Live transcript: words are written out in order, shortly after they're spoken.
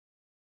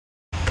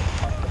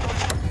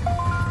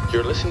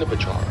You're listening to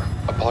Vichar,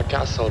 a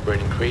podcast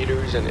celebrating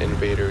creators and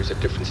innovators at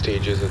different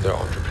stages of their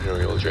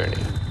entrepreneurial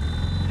journey.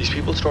 These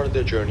people started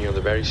their journey on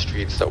the very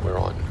streets that we're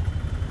on.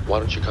 Why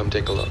don't you come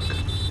take a look?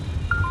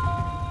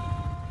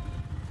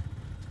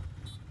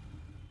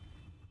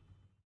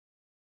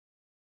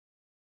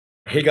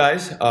 Hey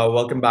guys,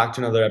 welcome back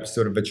to another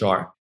episode of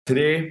Vichar.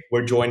 Today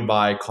we're joined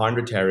by Karn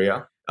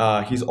Rateria.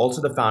 He's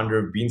also the founder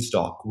of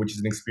Beanstalk, which is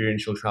an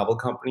experiential travel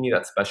company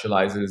that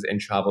specializes in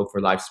travel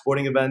for live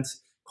sporting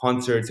events,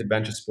 concerts,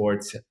 adventure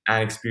sports,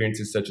 and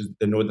experiences such as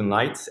the Northern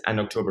Lights and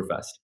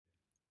Oktoberfest.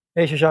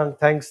 Hey Shashank,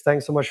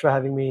 thanks so much for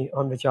having me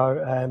on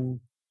Vichar.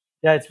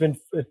 Yeah, it's been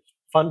a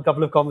fun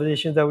couple of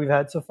conversations that we've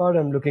had so far.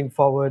 I'm looking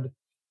forward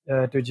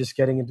to just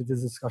getting into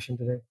this discussion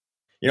today.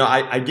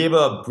 I gave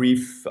a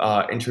brief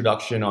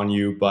introduction on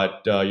you,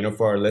 but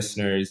for our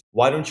listeners,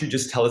 why don't you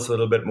just tell us a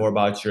little bit more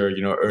about your,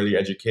 early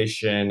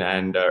education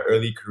and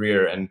early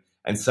career,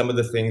 and some of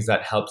the things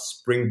that helped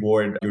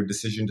springboard your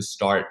decision to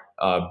start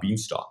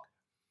Beanstalk.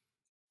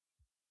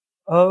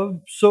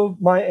 So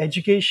my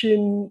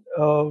education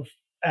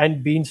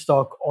and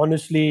Beanstalk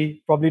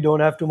honestly probably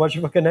don't have too much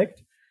of a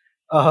connect.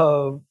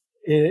 Uh,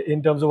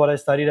 in terms of what I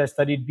studied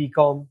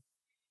BCom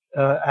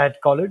at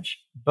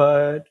college.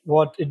 But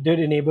what it did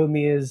enable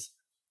me is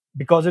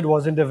because it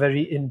wasn't a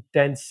very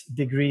intense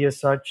degree as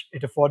such,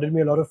 it afforded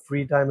me a lot of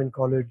free time in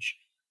college.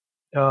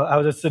 I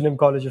was at Sydenham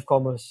College of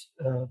Commerce.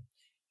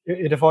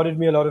 It afforded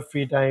me a lot of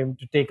free time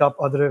to take up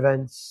other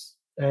events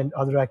and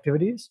other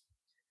activities.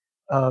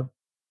 Uh,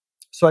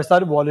 so I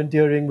started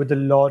volunteering with a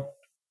lot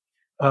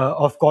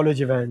of college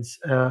events,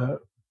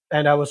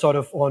 and I was sort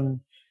of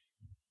on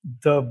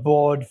the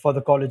board for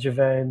the college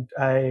event.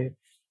 I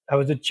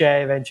was the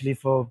chair eventually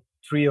for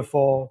three or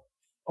four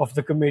of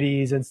the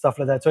committees and stuff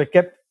like that. So I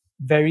kept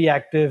very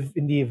active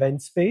in the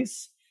event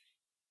space.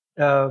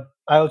 I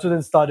also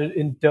then started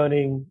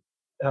interning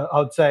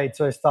outside.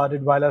 So I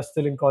started while I was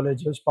still in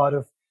college. I was part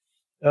of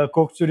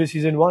Coke Studio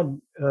Season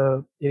 1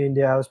 in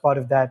India. I was part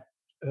of that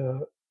uh,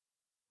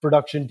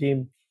 production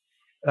team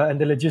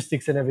and the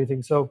logistics and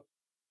everything. So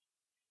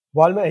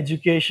while my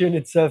education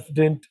itself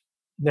didn't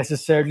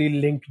necessarily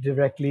link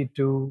directly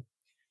to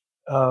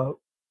uh,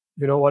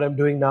 what I'm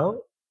doing now.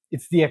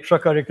 It's the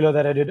extracurricular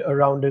that I did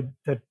around it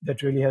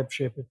that really helped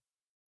shape it.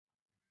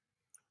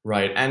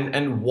 Right.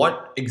 And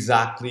what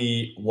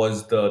exactly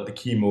was the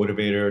key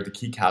motivator, the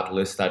key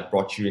catalyst that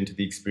brought you into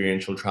the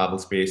experiential travel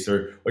space,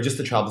 or just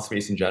the travel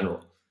space in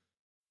general?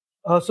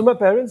 So my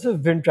parents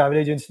have been travel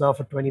agents now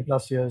for 20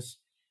 plus years.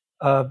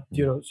 So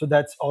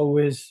that's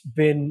always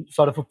been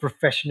sort of a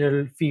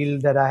professional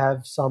field that I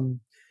have some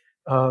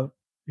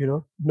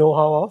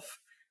know-how of.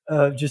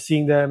 Just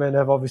seeing them, and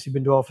I've obviously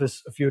been to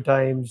office a few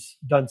times,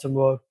 done some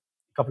work,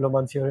 a couple of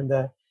months here and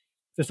there.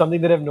 So something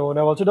that I've known.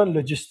 I've also done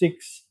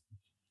logistics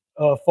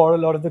for a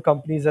lot of the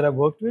companies that I've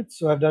worked with.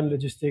 So I've done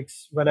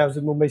logistics when I was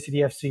in Mumbai City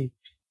FC,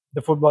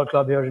 the football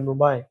club here in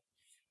Mumbai.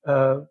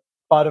 Uh,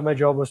 Part of my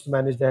job was to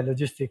manage their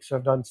logistics. So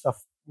I've done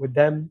stuff with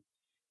them.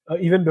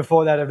 Even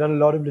before that, I've done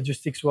a lot of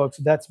logistics work.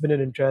 So that's been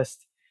an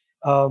interest.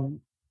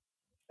 Um,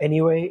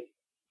 anyway,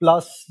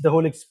 plus the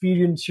whole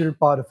experiential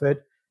part of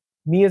it.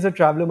 Me as a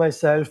traveler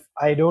myself,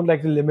 I don't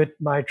like to limit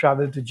my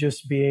travel to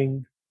just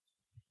being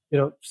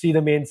see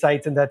the main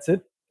sites and that's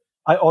it.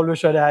 I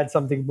always try to add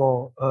something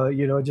more,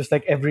 just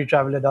like every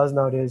traveler does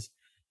nowadays.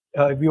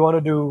 If we want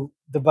to do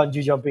the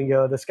bungee jumping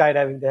here, the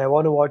skydiving there, I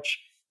want to watch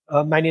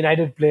Man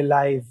United play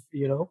live,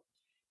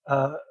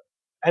 uh,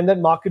 and that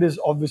market is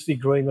obviously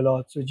growing a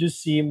lot. So it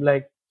just seemed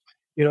like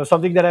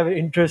something that I have an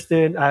interest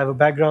in, I have a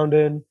background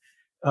in,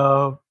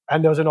 and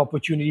there was an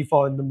opportunity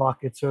for in the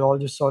market. So it all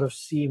just sort of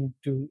seemed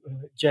to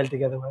gel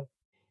together well.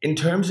 In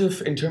terms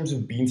of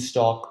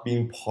Beanstalk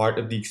being part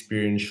of the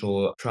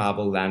experiential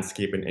travel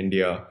landscape in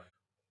India,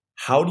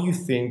 how do you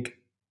think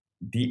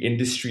the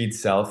industry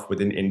itself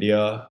within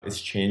India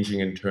is changing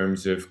in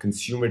terms of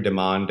consumer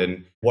demand,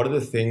 and what are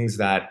the things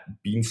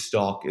that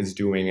Beanstalk is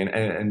doing,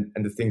 and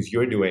the things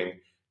you're doing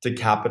to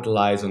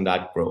capitalize on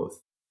that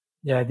growth?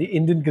 Yeah, the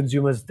Indian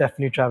consumer is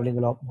definitely traveling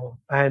a lot more.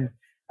 And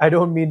I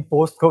don't mean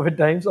post COVID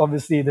times.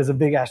 Obviously, there's a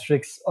big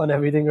asterisk on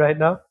everything right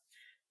now.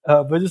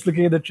 But just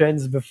looking at the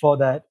trends before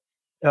that,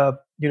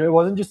 it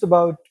wasn't just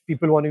about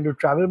people wanting to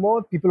travel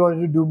more, people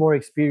wanted to do more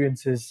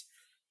experiences.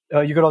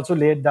 You could also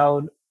lay it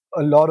down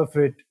a lot of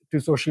it to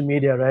social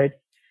media, right?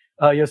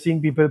 You're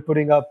seeing people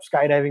putting up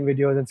skydiving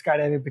videos and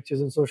skydiving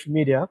pictures on social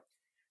media.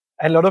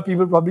 And a lot of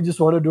people probably just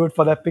want to do it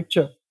for that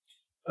picture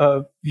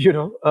uh, you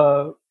know,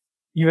 uh,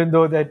 even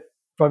though that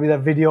probably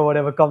that video or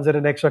whatever comes at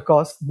an extra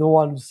cost, no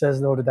one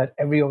says no to that.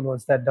 Everyone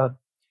wants that done.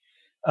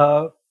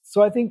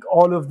 So I think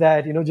all of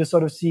that, just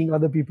sort of seeing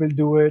other people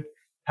do it,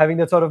 having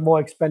that sort of more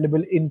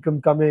expendable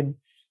income come in,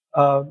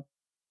 uh,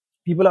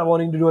 people are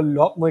wanting to do a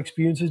lot more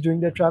experiences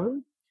during their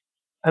travel.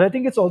 And I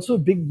think it's also a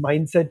big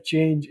mindset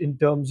change in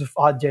terms of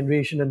our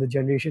generation and the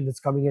generation that's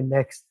coming in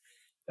next.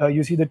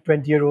 You see the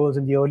 20-year-olds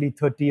and the early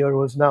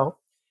 30-year-olds now,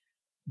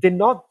 they're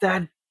not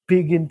that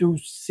big into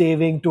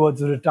saving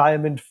towards a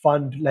retirement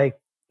fund like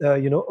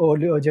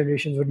earlier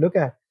generations would look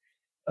at.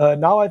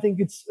 Now I think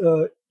it's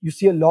you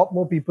see a lot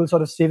more people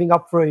sort of saving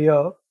up for a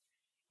year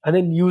and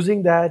then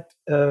using that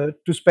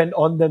to spend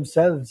on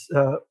themselves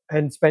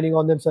and spending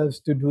on themselves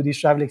to do these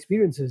travel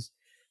experiences.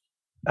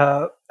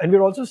 And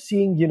we're also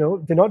seeing,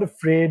 they're not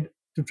afraid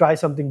to try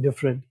something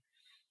different.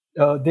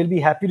 They'll be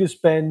happy to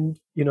spend,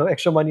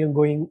 extra money on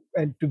going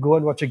and to go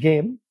and watch a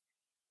game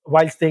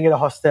while staying at a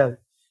hostel.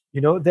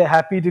 They're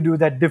happy to do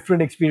that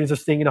different experience of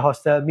staying in a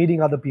hostel,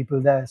 meeting other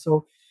people there.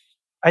 So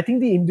I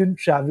think the Indian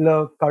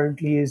traveler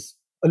currently is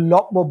a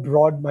lot more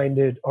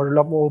broad-minded or a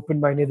lot more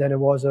open-minded than it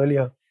was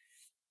earlier.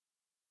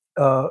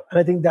 And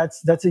I think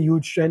that's a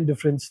huge trend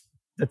difference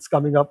that's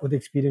coming up with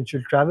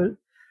experiential travel.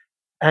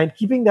 And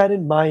keeping that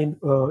in mind,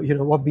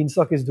 what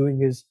Beanstalk is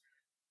doing is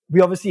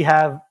we obviously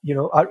have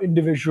our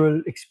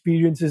individual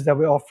experiences that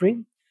we're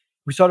offering.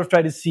 We sort of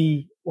try to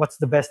see what's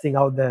the best thing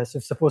out there. So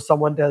if suppose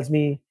someone tells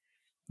me,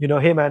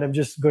 hey man, I'm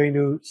just going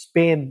to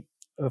Spain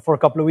for a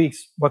couple of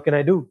weeks, what can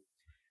I do?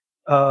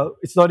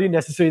 It's not even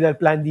necessary that I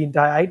plan the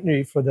entire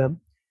itinerary for them,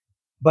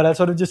 but I'll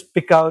sort of just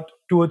pick out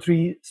two or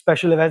three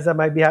special events that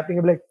might be happening.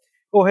 I'm like,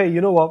 oh, hey,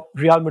 you know what?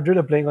 Real Madrid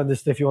are playing on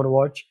this if you want to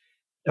watch.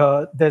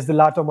 There's the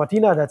Lato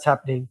Martina that's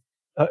happening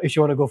if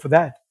you want to go for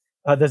that.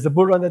 There's the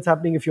Bull Run that's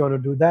happening if you want to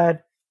do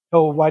that.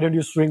 Oh, why don't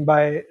you swing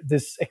by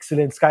this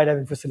excellent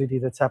skydiving facility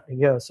that's happening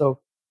here? So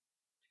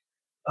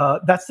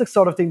that's the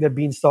sort of thing that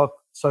Beanstalk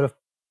sort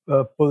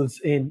of pulls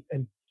in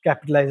and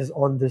capitalizes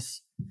on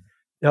this.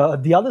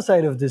 The other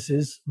side of this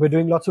is we're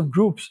doing lots of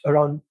groups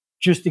around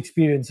just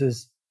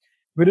experiences.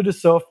 We did a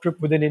surf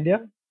trip within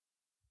India,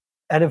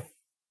 and if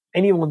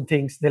anyone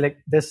thinks they're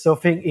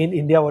surfing in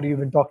India, what are you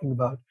even talking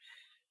about,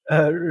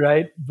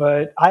 right?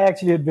 But I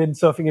actually had been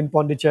surfing in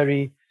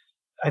Pondicherry,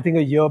 I think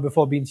a year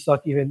before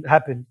Beanstalk even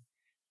happened.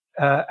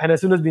 And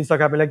as soon as Beanstalk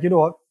happened, like, you know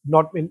what,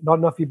 not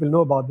enough people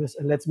know about this,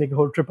 and let's make a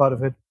whole trip out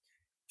of it.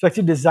 So I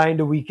actually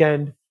designed a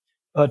weekend,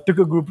 took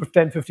a group of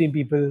 10, 15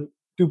 people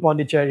to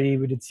Pondicherry.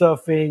 We did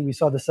surfing, we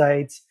saw the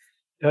sights,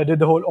 did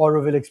the whole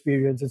Auroville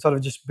experience, and sort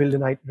of just build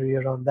an itinerary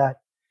around that.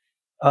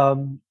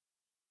 Um,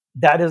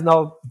 that has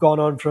now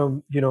gone on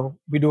from,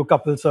 we do a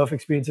couple surf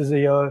experiences a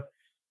year,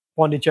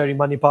 Pondicherry,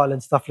 Manipal,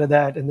 and stuff like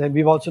that. And then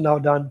we've also now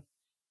done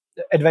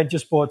adventure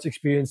sports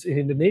experience in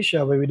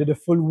Indonesia, where we did a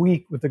full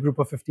week with a group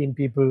of 15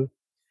 people,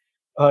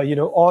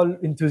 all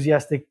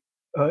enthusiastic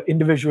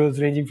individuals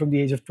ranging from the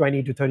age of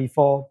 20 to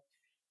 34.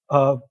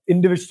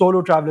 Individual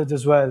solo travelers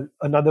as well.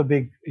 Another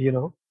big,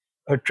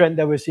 a trend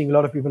that we're seeing. A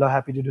lot of people are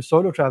happy to do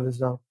solo travels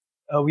now.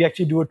 We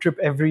actually do a trip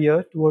every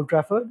year to Old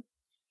Trafford.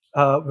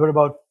 We're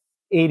about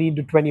 18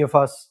 to 20 of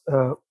us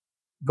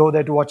go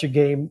there to watch a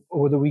game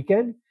over the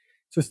weekend.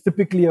 So it's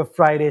typically a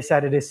Friday,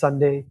 Saturday,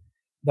 Sunday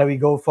that we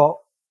go for,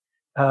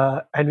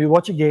 and we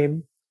watch a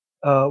game.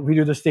 We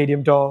do the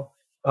stadium tour.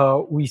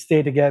 We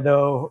stay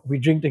together. We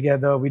drink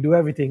together. We do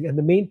everything. And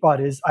the main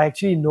part is I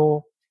actually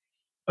know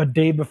a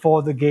day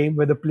before the game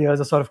where the players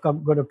are sort of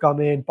going to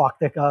come in, park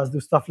their cars, do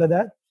stuff like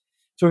that.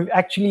 So we've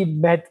actually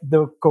met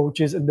the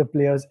coaches and the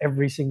players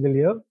every single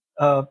year.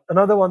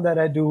 Another one that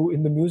I do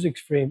in the music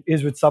frame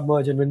is with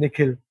Submerge and with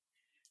Nikhil,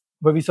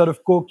 where we sort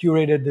of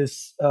co-curated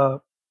this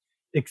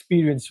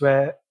experience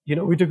where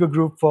we took a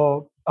group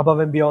for Above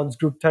and Beyond's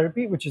group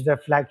therapy, which is their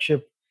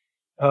flagship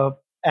uh,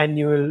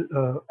 annual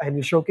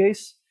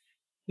showcase.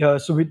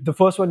 The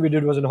first one we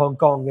did was in Hong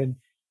Kong, and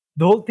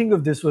the whole thing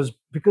of this was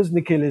because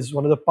Nikhil is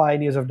one of the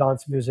pioneers of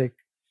dance music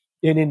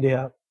in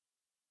India,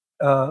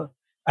 uh,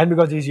 and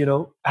because he's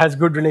has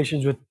good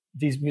relations with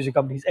these music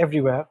companies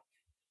everywhere.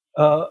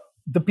 Uh,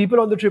 the people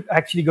on the trip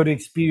actually got to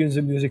experience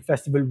a music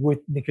festival with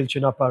Nikhil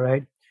Chinappa,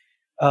 right?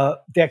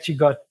 They actually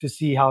got to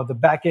see how the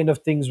back end of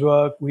things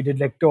work. We did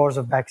like tours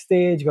of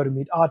backstage, got to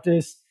meet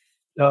artists,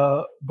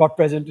 got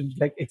present in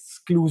like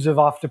exclusive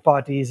after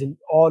parties and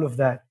all of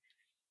that,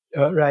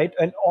 right?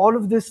 And all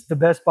of this, the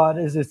best part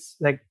is it's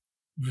like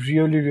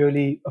really,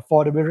 really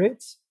affordable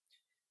rates.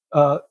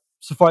 Uh,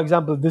 so, for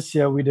example, this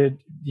year we did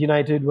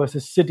United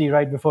versus City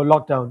right before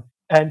lockdown,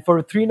 and for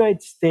a 3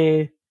 night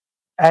stay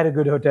at a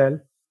good hotel,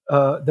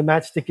 the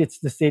match tickets,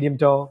 the stadium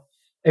tour,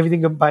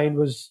 everything combined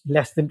was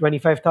less than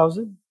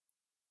 25,000.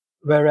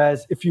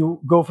 Whereas if you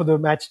go for the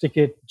match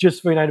ticket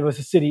just for United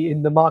versus City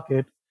in the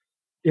market,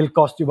 it'll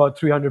cost you about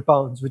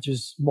 £300, which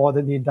is more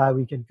than the entire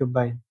weekend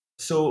combined.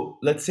 So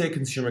let's say a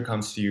consumer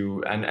comes to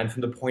you, and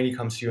from the point he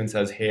comes to you and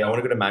says, "Hey, I want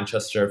to go to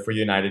Manchester for a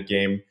United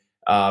game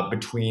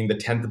between the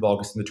 10th of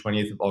August and the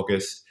 20th of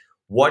August."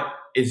 What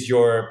is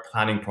your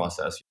planning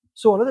process?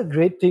 So one of the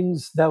great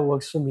things that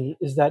works for me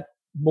is that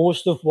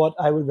most of what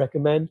I would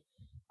recommend,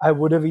 I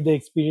would have either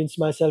experienced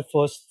myself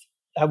first.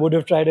 I would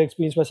have tried to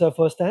experience myself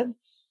firsthand.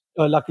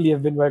 Luckily,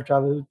 I've been well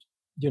traveled,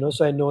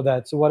 so I know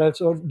that. So what I'll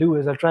sort of do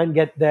is I'll try and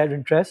get their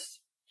interests,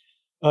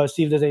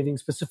 see if there's anything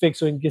specific.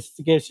 So in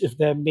case if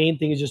their main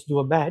thing is just do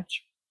a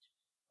match,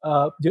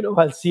 I'll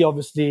see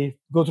obviously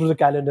go through the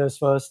calendars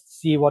first,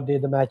 see what day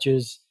the match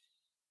is,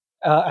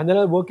 and then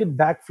I'll work it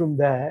back from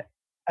there.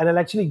 And I'll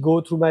actually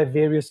go through my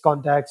various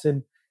contacts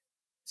and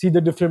see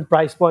the different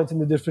price points and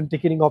the different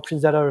ticketing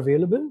options that are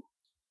available.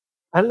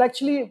 And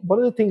actually, one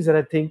of the things that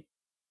I think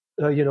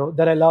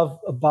that I love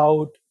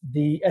about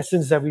the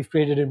essence that we've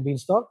created in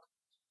Beanstalk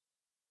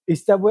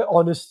is that we're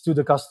honest to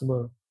the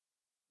customer.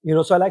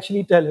 So I'll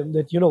actually tell him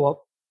that, what,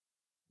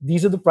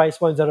 these are the price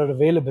points that are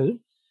available.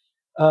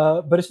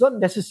 But it's not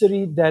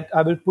necessary that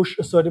I will push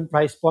a certain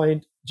price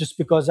point just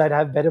because I'd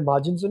have better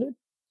margins on it.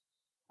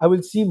 I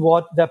will see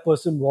what that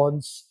person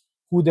wants,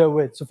 who they're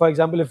with. So, for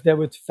example, if they're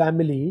with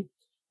family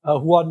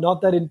who are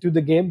not that into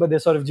the game, but they're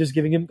sort of just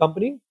giving him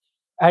company,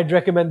 I'd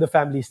recommend the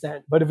family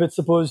stand. But if it's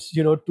suppose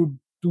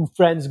two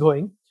friends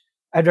going,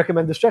 I'd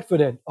recommend the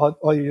Stretford end,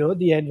 or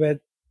the end where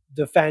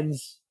the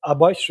fans are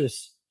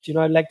boisterous.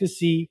 I'd like to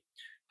see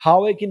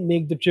how I can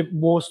make the trip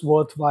most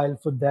worthwhile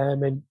for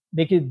them and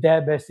make it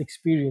their best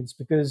experience,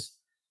 because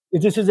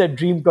this is a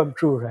dream come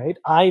true, right?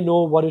 I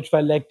know what it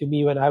felt like to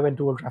me when I went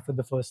to Old Trafford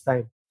the first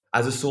time.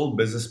 As a sole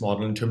business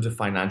model, in terms of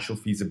financial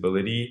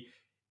feasibility,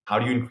 how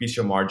do you increase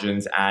your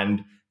margins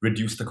and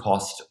reduce the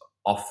cost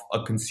of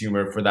a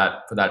consumer for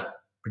that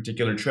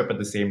particular trip at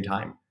the same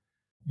time?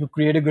 You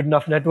create a good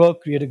enough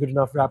network, create a good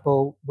enough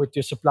rapport with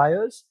your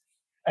suppliers,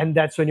 and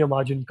that's when your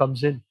margin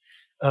comes in.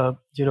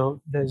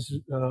 There's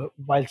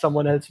while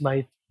someone else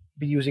might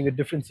be using a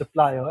different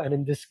supplier, and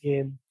in this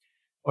game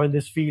or in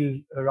this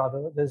field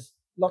rather, there's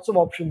lots of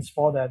options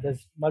for that.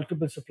 There's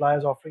multiple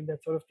suppliers offering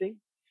that sort of thing.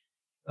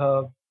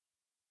 Uh,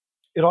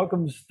 it all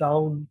comes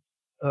down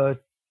uh,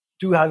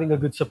 to having a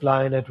good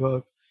supplier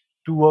network,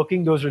 to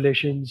working those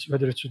relations,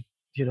 whether it's with,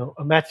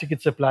 a match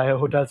ticket supplier,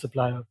 hotel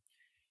supplier,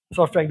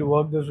 sort of trying to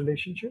work those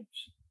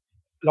relationships.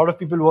 A lot of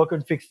people work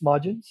on fixed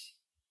margins,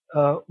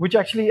 which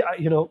actually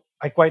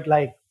I quite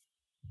like,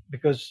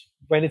 because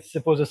when it's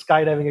suppose a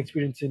skydiving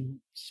experience in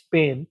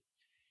Spain,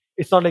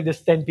 it's not like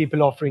there's 10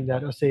 people offering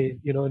that, or say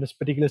in a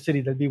particular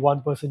city there'll be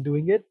one person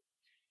doing it.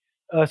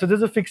 So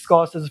there's a fixed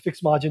cost, there's a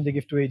fixed margin they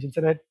give to agents,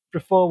 and I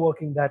prefer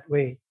working that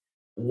way.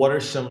 What are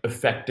some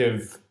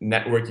effective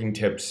networking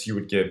tips you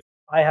would give?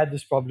 I had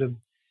this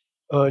problem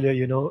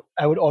earlier.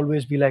 I would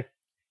always be like,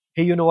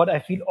 hey, you know what? I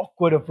feel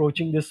awkward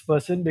approaching this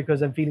person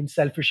because I'm feeling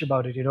selfish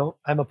about it.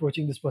 I'm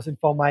approaching this person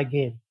for my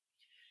gain.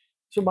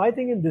 So my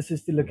thing in this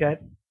is to look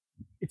at,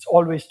 it's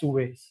always two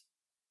ways,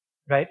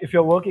 right? If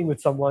you're working with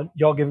someone,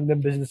 you're giving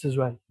them business as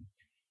well.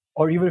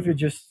 Or even if you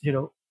just,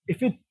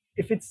 if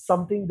it's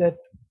something that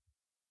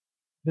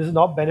does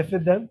not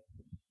benefit them,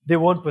 they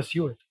won't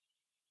pursue it.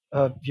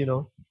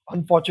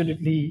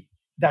 Unfortunately,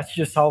 that's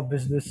just how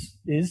business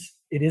is.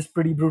 It is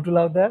pretty brutal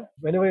out there.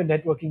 Whenever you're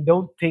networking,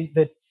 don't think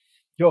that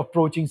you're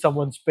approaching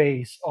someone's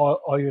space,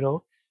 or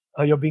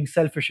you're being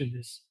selfish in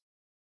this.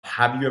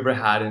 Have you ever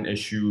had an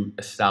issue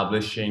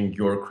establishing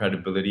your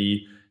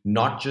credibility,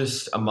 not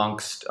just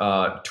amongst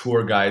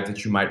tour guides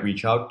that you might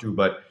reach out to,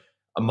 but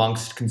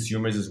amongst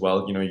consumers as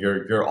well?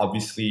 You're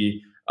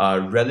obviously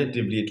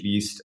relatively, at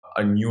least,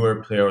 a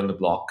newer player on the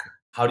block.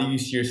 How do you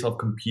see yourself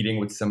competing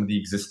with some of the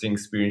existing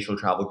experiential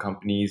travel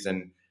companies,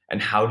 and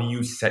how do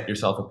you set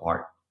yourself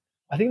apart?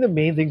 I think the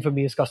main thing for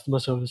me is customer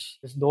service.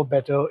 There's no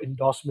better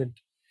endorsement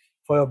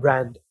for your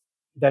brand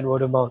than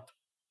word of mouth.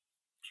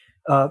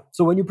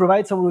 So when you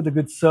provide someone with a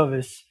good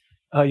service,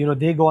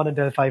 they go on and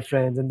tell five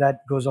friends, and that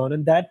goes on,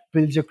 and that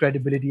builds your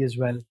credibility as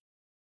well.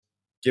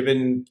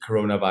 Given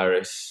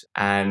coronavirus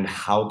and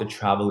how the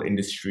travel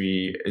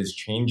industry is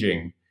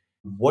changing,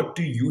 what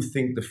do you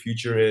think the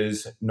future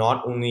is,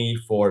 not only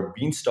for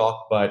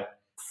Beanstalk, but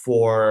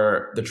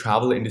for the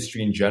travel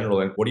industry in general?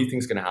 And what do you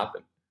think is going to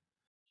happen?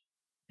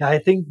 Yeah, I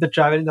think the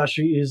travel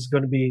industry is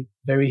going to be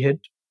very hit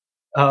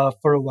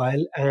for a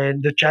while,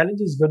 and the challenge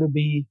is going to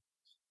be,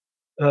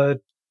 uh,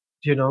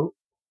 you know,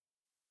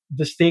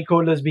 the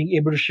stakeholders being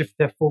able to shift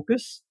their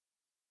focus.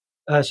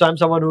 So I'm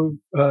someone who,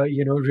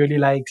 really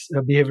likes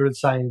behavioral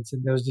science,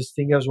 and there was this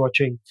thing I was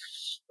watching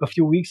a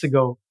few weeks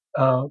ago,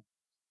 uh,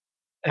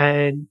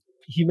 and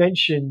he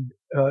mentioned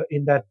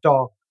in that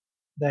talk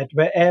that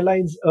where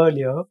airlines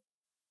earlier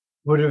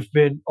would have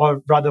been,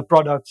 or rather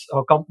products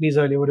or companies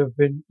earlier would have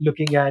been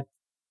looking at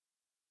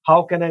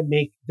how can I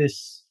make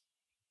this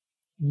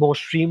more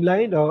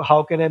streamlined, or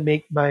how can I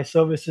make my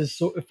services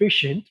so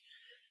efficient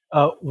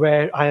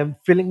where I am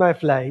filling my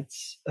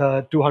flights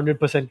to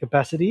 100%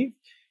 capacity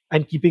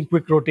and keeping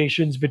quick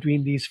rotations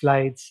between these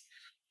flights.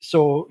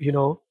 So,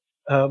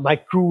 my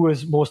crew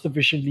is most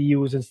efficiently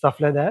used and stuff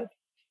like that.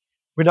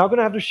 We're now going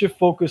to have to shift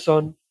focus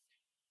on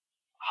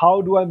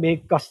how do I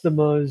make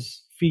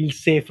customers feel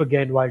safe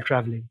again while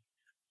traveling.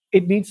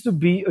 It needs to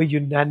be a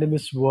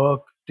unanimous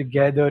work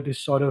together to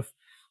sort of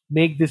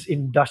make this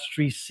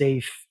industry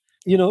safe.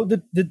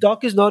 The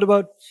talk is not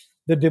about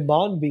the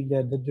demand being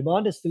there. The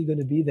demand is still going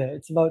to be there.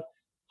 It's about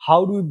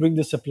how do we bring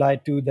the supply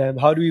to them?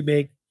 How do we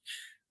make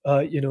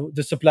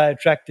the supply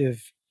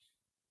attractive?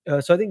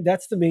 So I think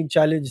that's the main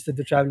challenge that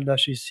the travel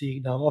industry is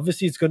seeing now.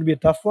 Obviously, it's going to be a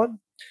tough one.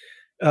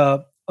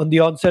 On the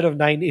onset of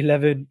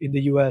 9/11 in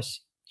the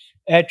US,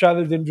 air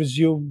travel didn't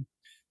resume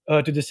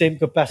to the same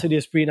capacity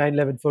as pre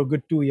 9/11 for a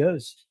good 2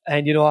 years.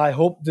 And I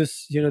hope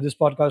this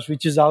podcast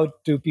reaches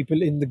out to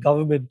people in the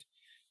government.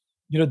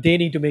 They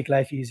need to make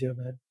life easier,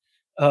 man.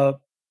 Uh,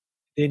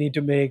 they need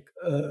to make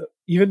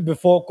even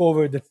before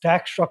COVID, the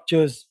tax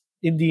structures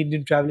in the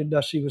Indian travel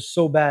industry was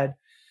so bad.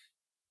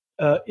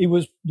 It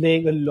was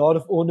laying a lot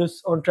of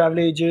onus on travel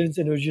agents,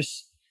 and it was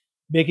just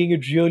making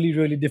it really,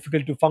 really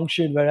difficult to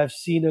function. Where I've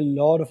seen a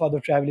lot of other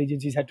travel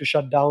agencies had to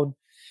shut down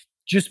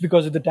just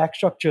because of the tax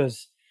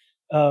structures.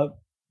 Uh,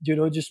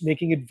 just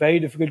making it very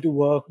difficult to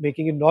work,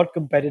 making it not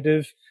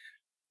competitive.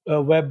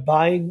 Where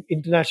buying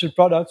international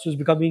products was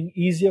becoming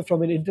easier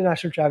from an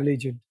international travel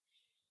agent.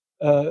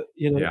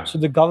 Yeah. So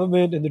the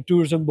government and the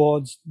tourism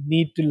boards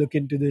need to look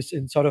into this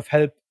and sort of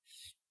help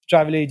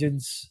travel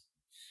agents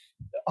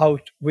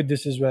out with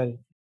this as well.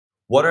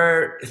 What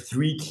are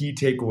three key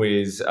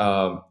takeaways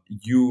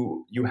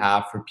you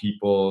have for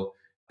people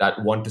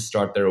that want to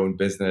start their own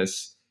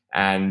business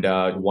and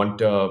want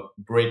to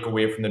break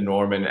away from the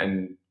norm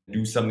and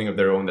do something of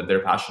their own that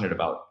they're passionate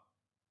about?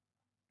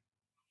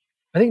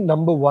 I think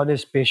number one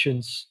is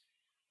patience.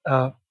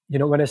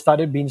 When I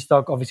started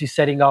Beanstalk, obviously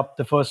setting up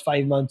the first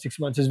 5 months, 6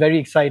 months is very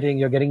exciting.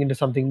 You're getting into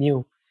something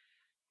new,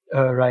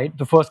 right?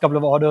 The first couple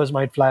of orders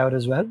might fly out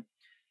as well.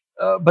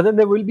 But then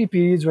there will be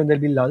periods when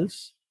there'll be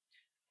lulls.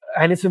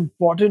 And it's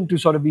important to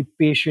sort of be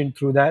patient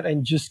through that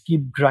and just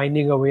keep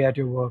grinding away at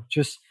your work.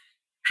 Just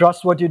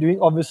trust what you're doing.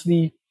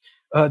 Obviously,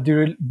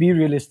 be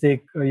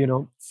realistic,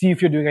 see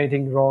if you're doing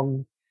anything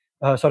wrong,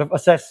 sort of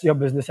assess your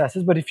business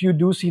assets. But if you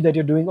do see that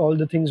you're doing all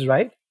the things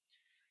right,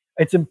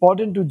 it's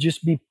important to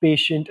just be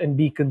patient and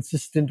be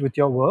consistent with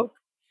your work.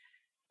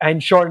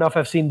 And sure enough,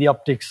 I've seen the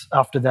upticks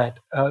after that.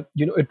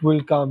 It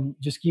will come.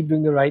 Just keep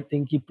doing the right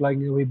thing, keep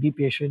plugging away, be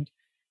patient.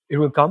 It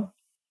will come.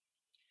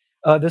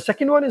 The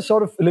second one is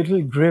sort of a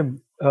little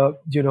grim.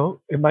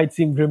 It might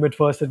seem grim at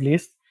first, at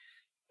least.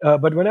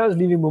 But when I was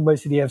leaving Mumbai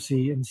City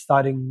FC and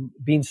starting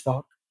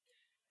Beanstalk,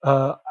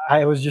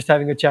 I was just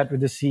having a chat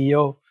with the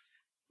CEO,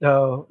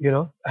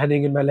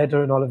 handing in my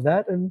letter and all of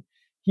that, and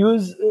he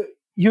was uh,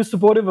 he was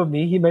supportive of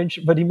me. He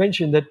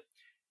mentioned that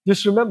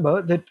just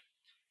remember that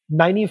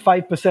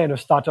 95% of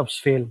startups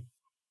fail.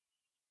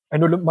 I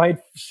know it might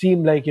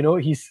seem like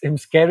he's him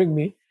scaring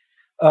me.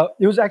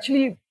 It was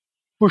actually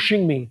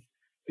pushing me,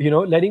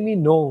 letting me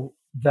know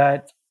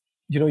that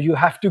you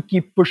have to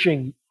keep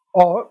pushing,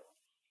 or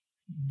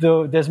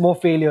there's more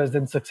failures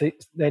than success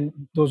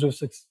than those who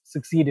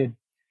succeeded.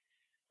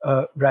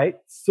 Right?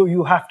 So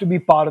you have to be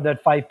part of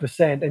that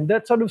 5%, and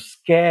that sort of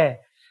scare,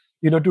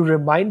 to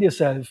remind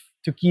yourself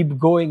to keep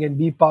going and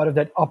be part of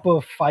that upper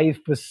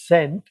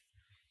 5%.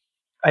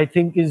 I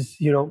think is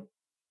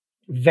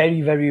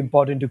very, very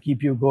important to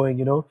keep you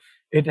going.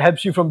 It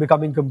helps you from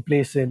becoming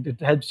complacent. It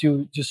helps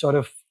you just sort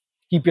of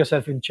keep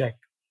yourself in check.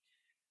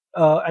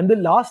 And the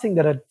last thing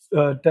that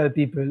I tell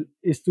people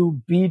is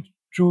to be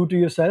true to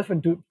yourself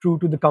and true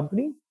to the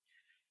company.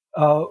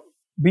 uh,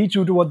 be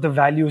true to what the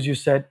values you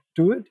set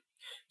to it.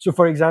 So,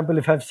 for example,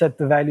 if I've set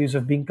the values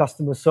of being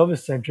customer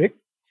service centric,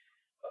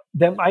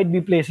 there might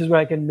be places where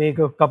I can make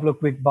a couple of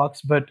quick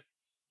bucks, but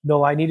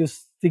no, I need to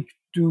stick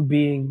to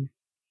being,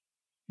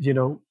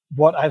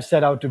 what I've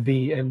set out to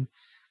be, and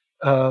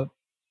uh,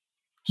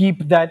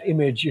 keep that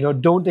image.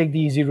 Don't take the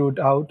easy route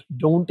out.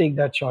 Don't take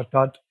that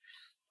shortcut.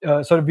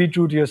 Sort of be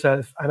true to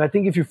yourself. And I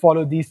think if you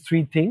follow these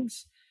three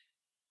things,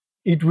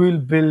 it will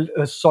build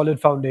a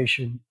solid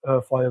foundation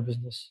for your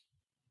business.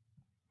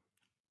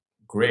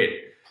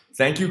 Great.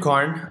 Thank you,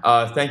 Karn.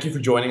 Thank you for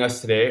joining us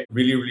today.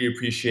 Really, really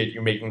appreciate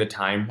you making the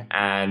time.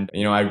 And,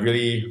 I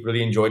really,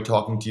 really enjoyed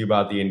talking to you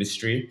about the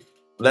industry.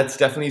 Let's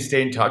definitely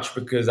stay in touch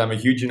because I'm a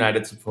huge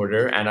United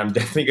supporter and I'm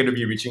definitely going to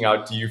be reaching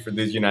out to you for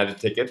these United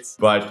tickets.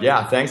 But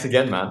yeah, thanks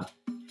again, man.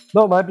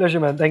 No, my pleasure,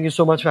 man. Thank you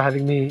so much for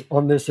having me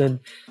on this, and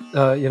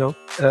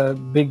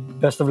big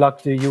best of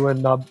luck to you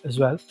and Nub as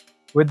well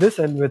with this,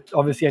 and with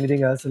obviously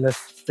anything else. And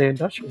let's stay in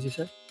touch, as you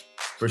said.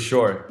 For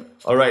sure.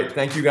 All right.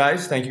 Thank you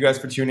guys. Thank you guys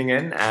for tuning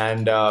in,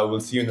 and we'll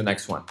see you in the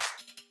next one.